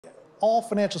all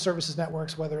financial services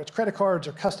networks, whether it's credit cards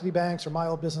or custody banks or my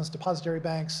old business, depository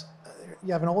banks,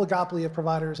 you have an oligopoly of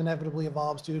providers inevitably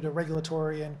evolves due to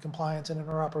regulatory and compliance and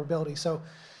interoperability. So,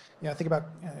 think about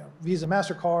Visa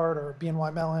Mastercard or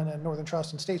BNY Mellon and Northern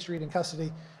Trust and State Street in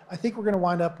custody. I think we're going to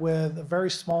wind up with a very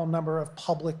small number of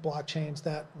public blockchains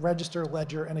that register,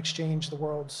 ledger, and exchange the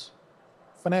world's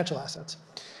financial assets.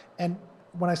 And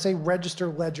when I say register,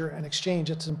 ledger, and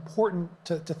exchange, it's important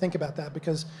to think about that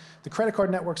because the credit card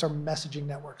networks are messaging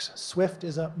networks. SWIFT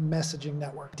is a messaging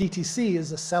network. DTC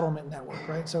is a settlement network,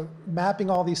 right? So mapping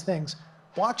all these things,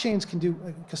 blockchains can do,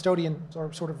 custodians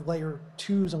are sort of layer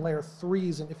 2s and layer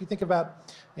 3s. And if you think about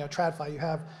TradFi, you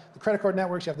have the credit card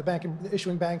networks, you have the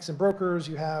issuing banks and brokers,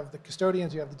 you have the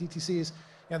custodians, you have the DTCs.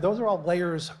 Those are all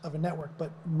layers of a network, but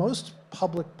most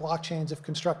public blockchains, if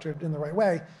constructed in the right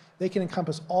way, they can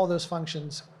encompass all those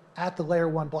functions at the layer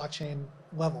 1 blockchain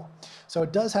level. So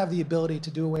it does have the ability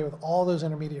to do away with all those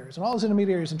intermediaries. And all those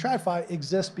intermediaries in TradFi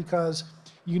exist because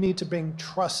you need to bring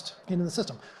trust into the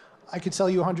system. I could sell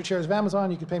you 100 shares of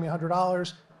Amazon, you could pay me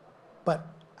 $100, but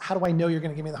how do I know you're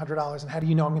going to give me the $100, and how do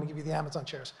you know I'm going to give you the Amazon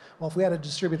shares? Well, if we had a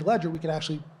distributed ledger, we could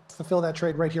actually fulfill that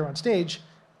trade right here on stage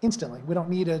instantly. We don't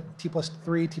need a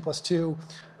T+3, T+2,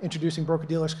 introducing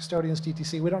broker-dealers, custodians,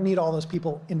 DTC. We don't need all those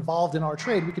people involved in our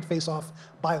trade. We could face off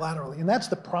bilaterally. And that's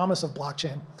the promise of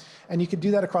blockchain. And you could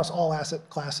do that across all asset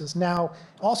classes. Now,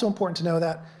 also important to know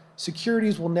that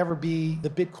securities will never be the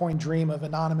Bitcoin dream of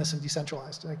anonymous and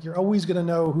decentralized. Like, you're always going to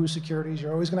know who's securities.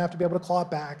 You're always going to have to be able to claw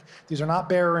it back. These are not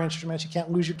bearer instruments. You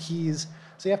can't lose your keys.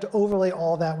 So you have to overlay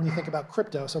all that when you think about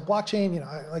crypto. So blockchain,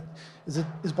 is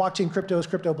blockchain crypto, is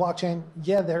crypto blockchain?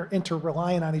 Yeah, they're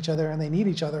interreliant on each other and they need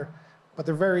each other, but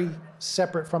they're very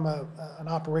separate from an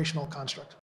operational construct.